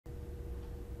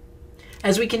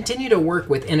As we continue to work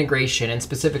with integration, and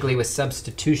specifically with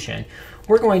substitution,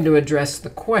 we're going to address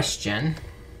the question,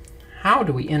 how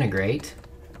do we integrate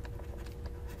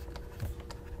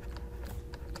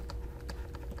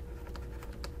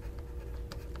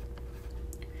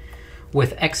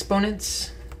with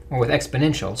exponents or with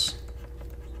exponentials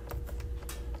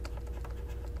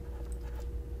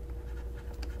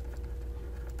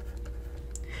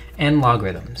and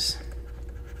logarithms?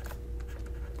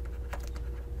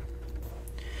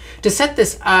 To set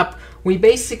this up, we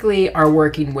basically are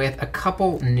working with a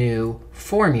couple new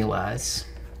formulas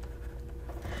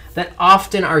that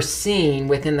often are seen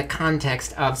within the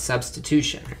context of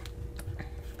substitution.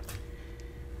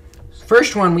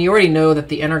 First one, we already know that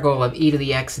the integral of e to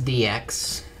the x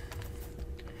dx,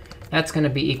 that's going to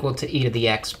be equal to e to the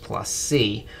x plus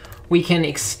c. We can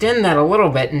extend that a little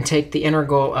bit and take the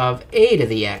integral of a to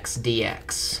the x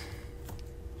dx.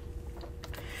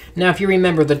 Now, if you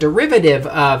remember, the derivative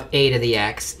of a to the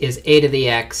x is a to the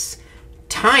x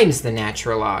times the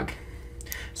natural log.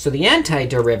 So the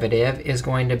antiderivative is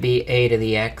going to be a to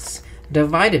the x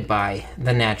divided by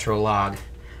the natural log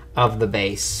of the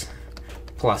base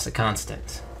plus a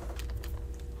constant.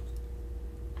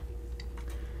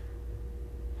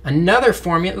 Another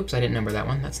formula, oops, I didn't number that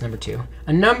one. That's number 2.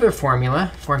 Another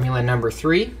formula, formula number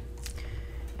 3,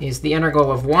 is the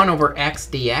integral of 1 over x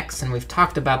dx. And we've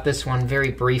talked about this one very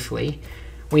briefly.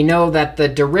 We know that the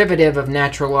derivative of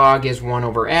natural log is 1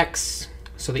 over x.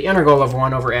 So the integral of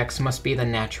 1 over x must be the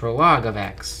natural log of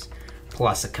x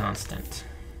plus a constant.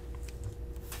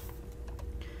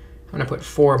 I'm going to put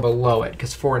 4 below it,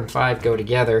 because 4 and 5 go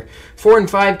together. 4 and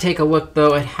 5 take a look,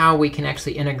 though, at how we can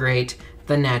actually integrate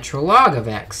the natural log of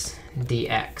x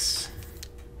dx.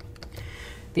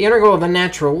 The integral of the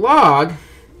natural log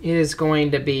is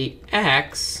going to be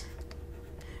x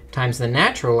times the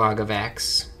natural log of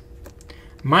x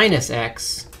minus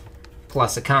x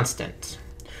plus a constant.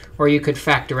 Or you could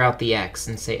factor out the x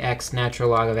and say x natural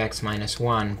log of x minus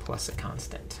 1 plus a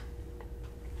constant.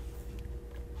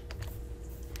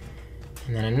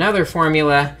 And then another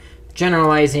formula,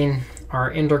 generalizing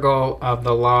our integral of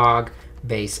the log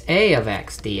base a of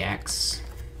x dx.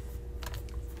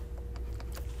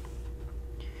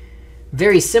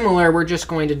 Very similar, we're just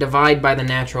going to divide by the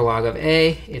natural log of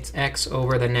a. It's x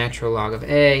over the natural log of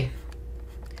a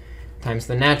times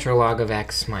the natural log of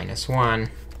x minus 1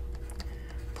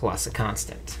 plus a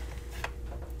constant.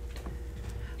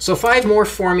 So 5 more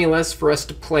formulas for us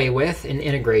to play with in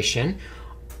integration.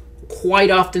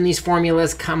 Quite often, these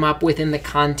formulas come up within the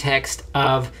context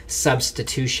of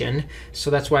substitution. So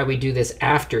that's why we do this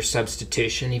after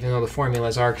substitution, even though the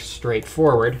formulas are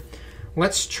straightforward.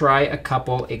 Let's try a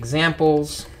couple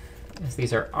examples, as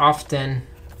these are often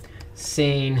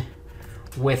seen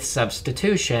with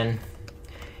substitution.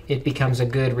 It becomes a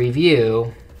good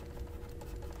review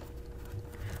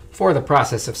for the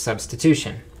process of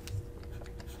substitution.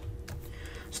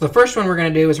 So the first one we're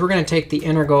going to do is we're going to take the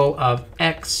integral of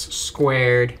x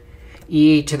squared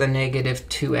e to the negative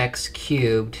 2x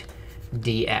cubed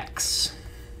dx.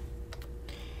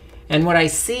 And what I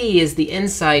see is the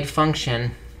inside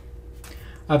function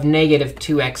of negative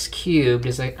 2x cubed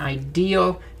is an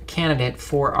ideal candidate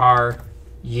for our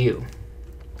u,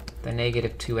 the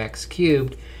negative 2x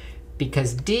cubed,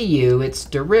 because du, its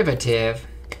derivative,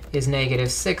 is negative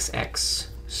 6x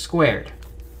squared.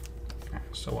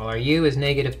 So while our u is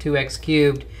negative 2x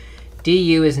cubed,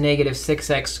 du is negative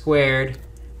 6x squared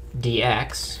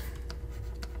dx.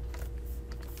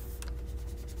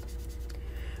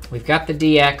 We've got the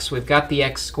dx. We've got the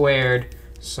x squared.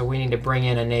 So we need to bring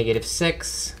in a negative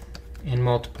 6 and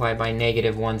multiply by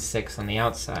negative 1/6 on the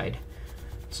outside.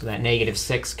 So that negative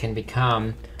 6 can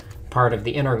become part of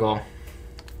the integral.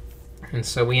 And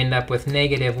so we end up with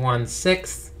negative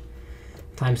 1/6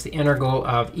 times the integral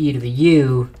of e to the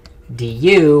u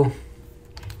du.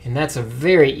 And that's a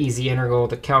very easy integral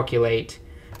to calculate.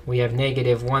 We have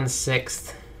negative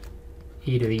 1/6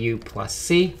 e to the u plus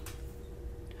c,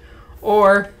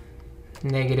 or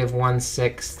negative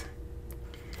 1/6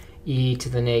 e to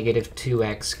the negative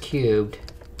 2x cubed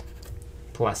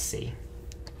plus c.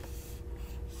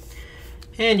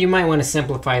 And you might want to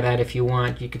simplify that if you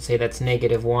want. You could say that's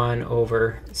negative 1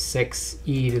 over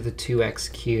 6e to the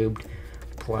 2x cubed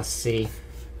plus c,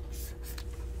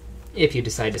 if you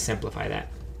decide to simplify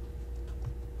that.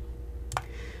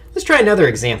 Let's try another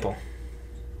example.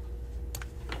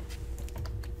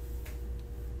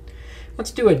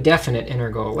 Let's do a definite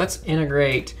integral. Let's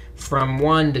integrate from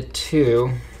 1 to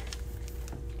 2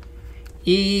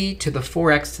 e to the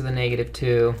 4x to the negative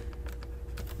 2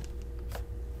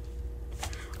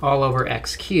 all over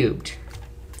x cubed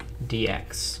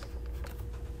dx.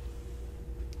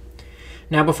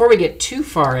 Now, before we get too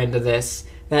far into this,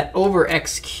 that over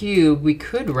x cubed, we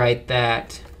could write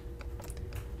that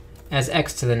as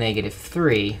x to the negative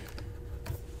 3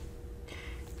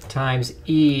 times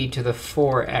e to the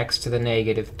 4x to the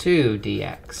negative 2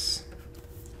 dx.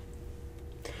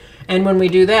 And when we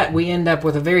do that, we end up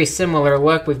with a very similar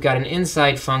look. We've got an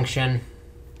inside function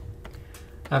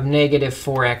of negative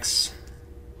 4x,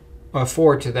 or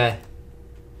 4x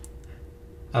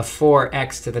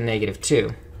to the negative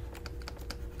 2.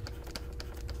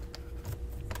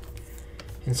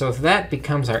 And so if that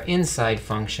becomes our inside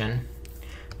function,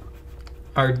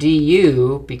 our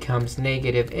du becomes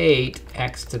negative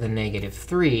 8x to the negative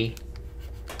 3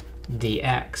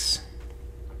 dx.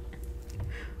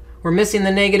 We're missing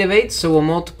the negative 8, so we'll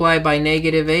multiply by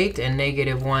negative 8 and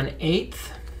negative 1/8.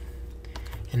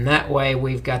 And that way,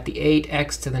 we've got the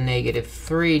 8x to the negative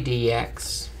 3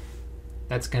 dx.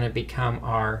 That's going to become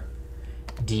our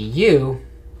du.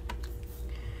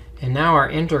 And now our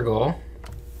integral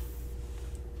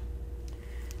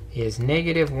is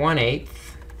negative 1/8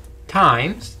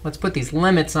 times, let's put these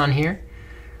limits on here.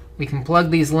 We can plug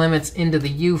these limits into the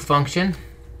u function.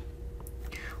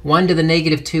 1 to the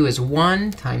negative 2 is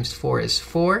 1, times 4 is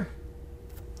 4.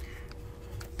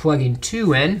 Plugging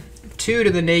 2 in, 2 to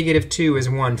the negative 2 is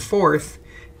 1/4,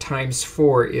 times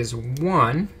 4 is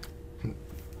 1.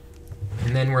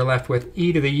 And then we're left with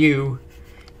e to the u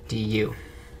du.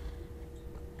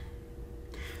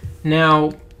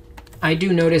 Now, I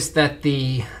do notice that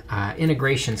the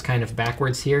integration's kind of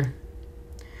backwards here.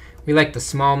 We like the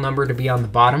small number to be on the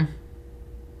bottom.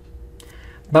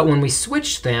 But when we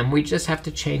switch them, we just have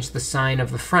to change the sign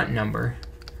of the front number.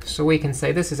 So we can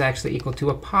say this is actually equal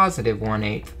to a positive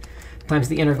 1/8 times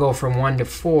the integral from 1 to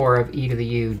 4 of e to the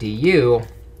u du.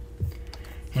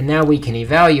 And now we can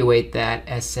evaluate that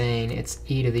as saying it's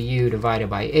e to the u divided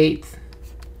by 8,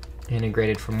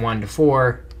 integrated from 1 to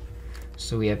 4.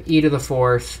 So we have e to the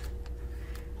 4th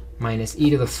minus e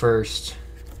to the 1st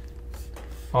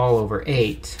all over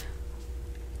 8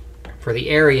 for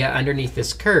the area underneath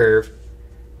this curve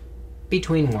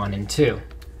between 1 and 2.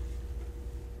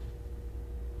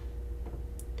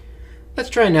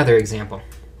 Let's try another example.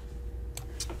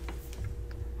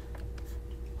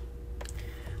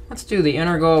 Let's do the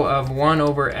integral of 1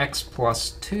 over x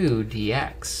plus 2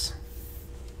 dx.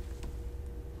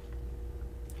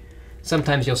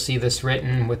 Sometimes you'll see this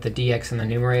written with the dx in the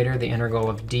numerator, the integral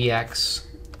of dx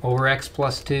over x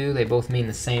plus 2. They both mean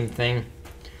the same thing.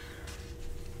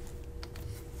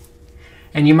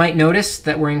 And you might notice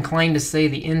that we're inclined to say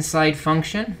the inside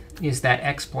function is that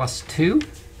x plus 2.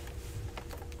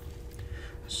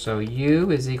 So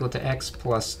u is equal to x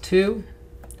plus 2.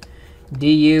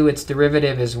 du, its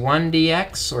derivative is 1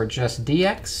 dx, or just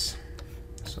dx.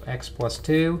 So x plus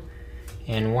 2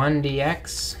 and 1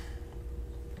 dx.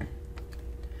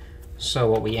 So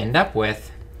what we end up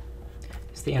with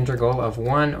is the integral of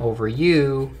 1 over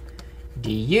u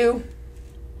du,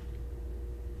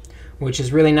 which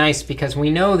is really nice because we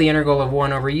know the integral of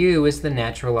 1 over u is the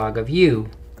natural log of u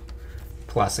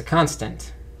plus a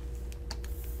constant.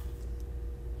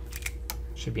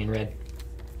 Should be in red.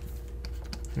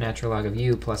 Natural log of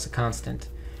u plus a constant.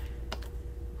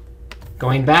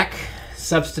 Going back,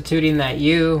 substituting that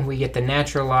u, we get the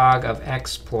natural log of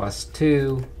x plus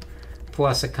 2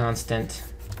 plus a constant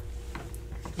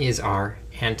is our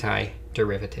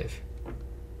antiderivative.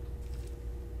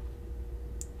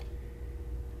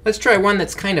 Let's try one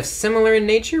that's kind of similar in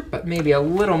nature, but maybe a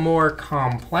little more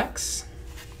complex.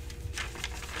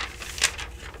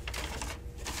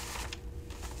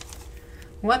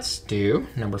 Let's do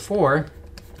number 4,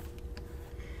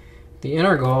 the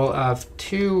integral of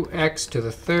 2x to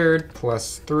the 3rd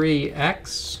plus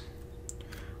 3x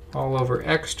all over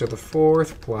x to the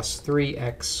 4th plus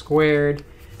 3x squared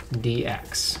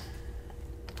dx.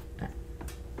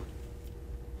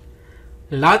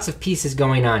 Lots of pieces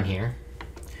going on here.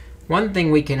 One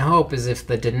thing we can hope is if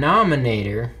the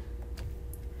denominator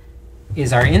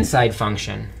is our inside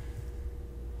function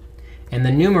and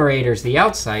the numerator is the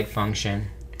outside function,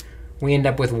 we end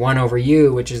up with 1 over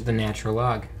u, which is the natural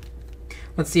log.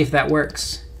 Let's see if that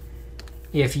works.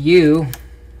 If u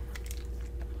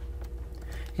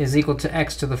is equal to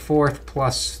x to the 4th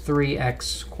plus 3x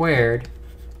squared,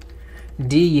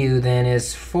 du then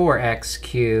is 4x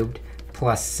cubed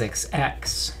plus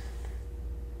 6x.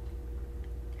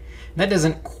 That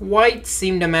doesn't quite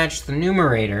seem to match the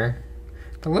numerator.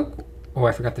 But look, oh,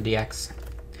 I forgot the dx.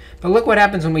 But look what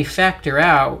happens when we factor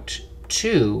out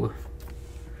 2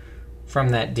 from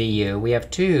that du. We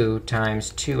have 2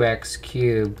 times 2x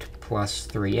cubed plus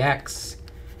 3x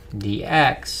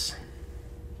dx.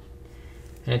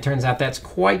 And it turns out that's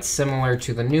quite similar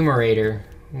to the numerator.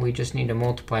 We just need to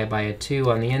multiply by a 2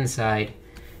 on the inside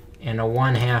and a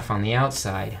 1/2 on the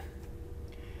outside.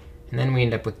 And then we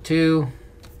end up with 2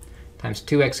 times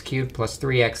 2x cubed plus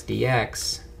 3x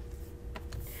dx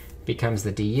becomes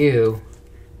the du.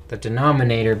 The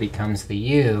denominator becomes the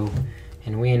u.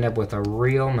 And we end up with a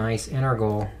real nice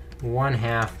integral,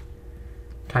 1/2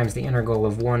 times the integral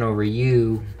of 1 over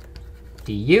u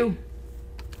du,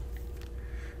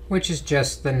 which is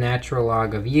just the natural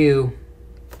log of u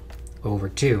over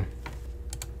 2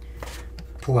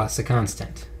 plus a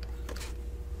constant.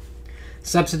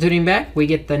 Substituting back, we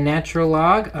get the natural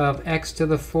log of x to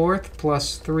the 4th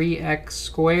plus 3x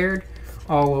squared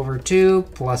all over 2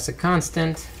 plus a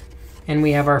constant. And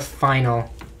we have our final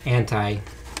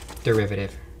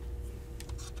antiderivative.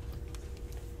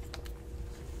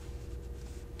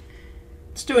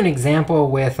 Let's do an example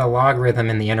with a logarithm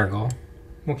in the integral.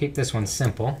 We'll keep this one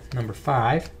simple, number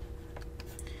 5.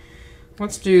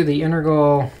 Let's do the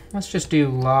integral. Let's just do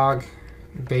log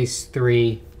base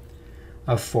 3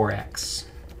 of 4x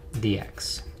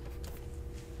dx.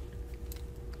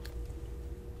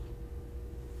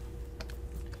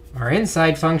 Our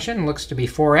inside function looks to be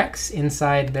 4x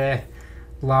inside the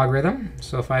logarithm.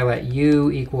 So if I let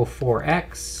u equal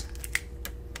 4x,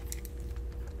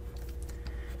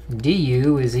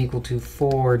 du is equal to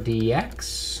 4 dx.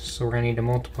 So we're going to need to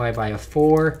multiply by a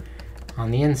 4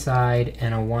 on the inside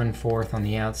and a 1/4 on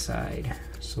the outside.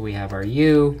 So we have our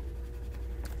u.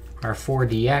 Our 4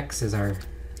 dx is our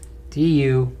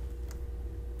du.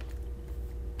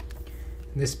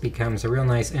 This becomes a real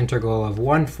nice integral of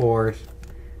 1/4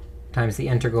 times the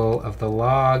integral of the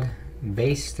log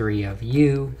base 3 of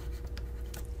u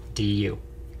du.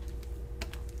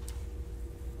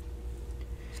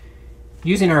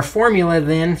 Using our formula,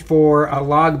 then, for a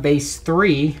log base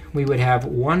 3, we would have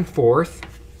 1/4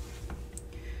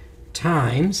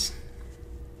 times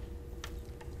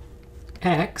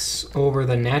x over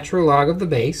the natural log of the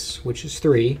base, which is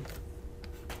 3,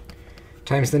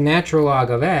 times the natural log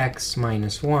of x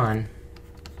minus 1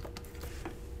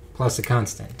 plus a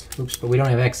constant. Oops, but we don't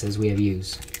have x's, we have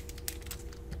u's.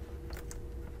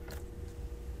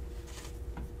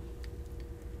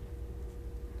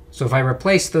 So if I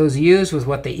replace those u's with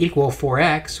what they equal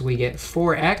 4x, we get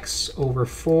 4x over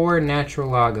 4 natural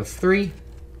log of 3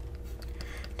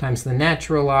 times the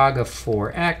natural log of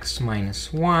 4x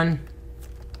minus 1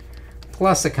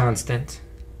 plus a constant.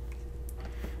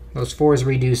 Those 4's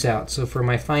reduce out. So for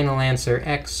my final answer,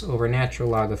 x over natural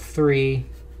log of 3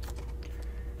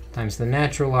 times the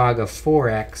natural log of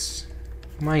 4x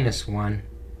minus 1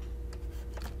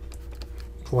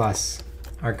 plus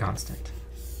our constant.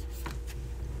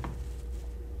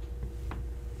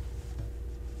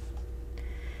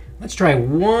 Let's try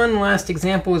one last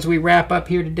example as we wrap up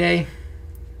here today.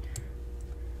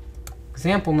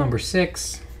 Example number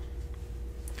 6.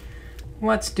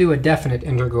 Let's do a definite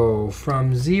integral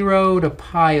from 0 to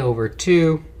pi over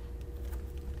 2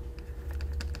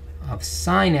 of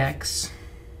sine x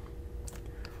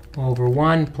over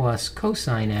 1 plus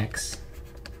cosine x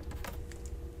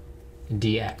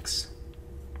dx.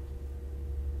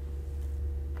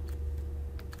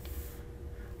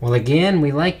 Well, again,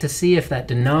 we like to see if that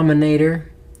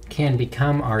denominator can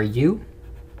become our u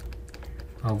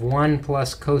of 1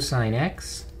 plus cosine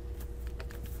x.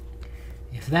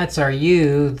 If that's our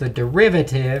u, the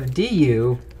derivative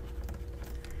du,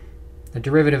 the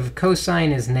derivative of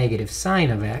cosine is negative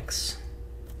sine of x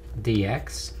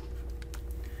dx,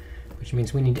 which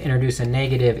means we need to introduce a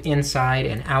negative inside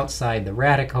and outside the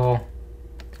radical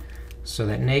so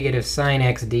that negative sine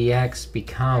x dx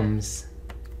becomes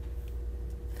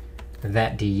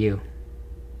that du.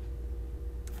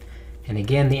 And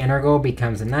again, the integral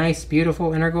becomes a nice,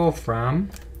 beautiful integral from,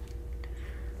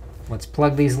 let's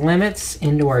plug these limits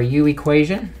into our u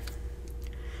equation.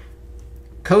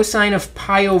 Cosine of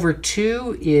pi over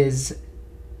 2 is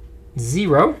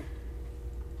 0.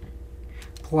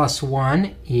 Plus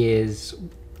 1 is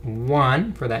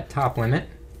 1 for that top limit.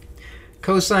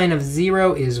 Cosine of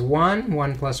 0 is 1.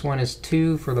 1 plus 1 is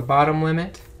 2 for the bottom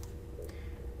limit.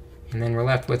 And then we're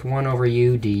left with 1 over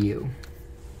u du.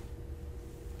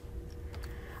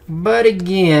 But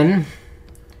again,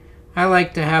 I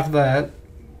like to have the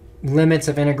limits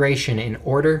of integration in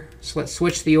order. So let's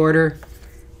switch the order.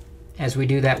 As we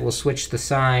do that, we'll switch the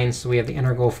signs. So we have the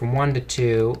integral from 1 to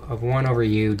 2 of 1 over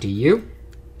u du.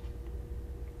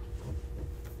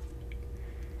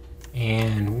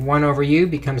 And 1 over u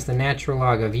becomes the natural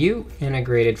log of u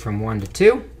integrated from 1 to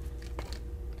 2.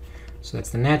 So that's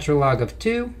the natural log of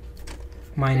 2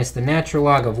 minus the natural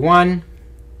log of 1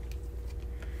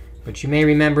 But you may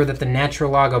remember that the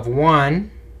natural log of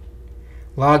 1,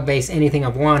 log base anything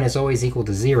of 1, is always equal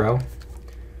to 0.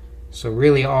 So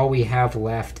really all we have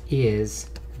left is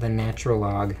the natural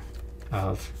log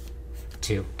of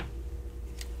 2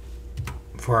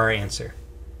 for our answer.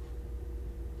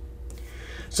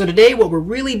 So today what we're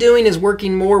really doing is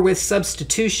working more with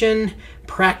substitution,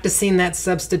 practicing that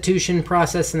substitution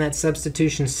process and that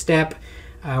substitution step.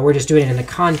 We're just doing it in the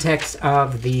context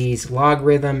of these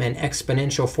logarithm and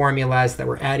exponential formulas that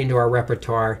we're adding to our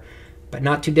repertoire, but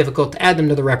not too difficult to add them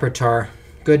to the repertoire.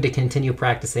 Good to continue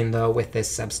practicing, though, with this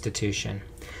substitution.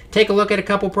 Take a look at a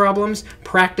couple problems,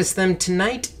 practice them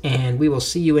tonight, and we will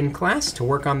see you in class to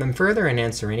work on them further and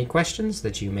answer any questions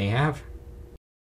that you may have.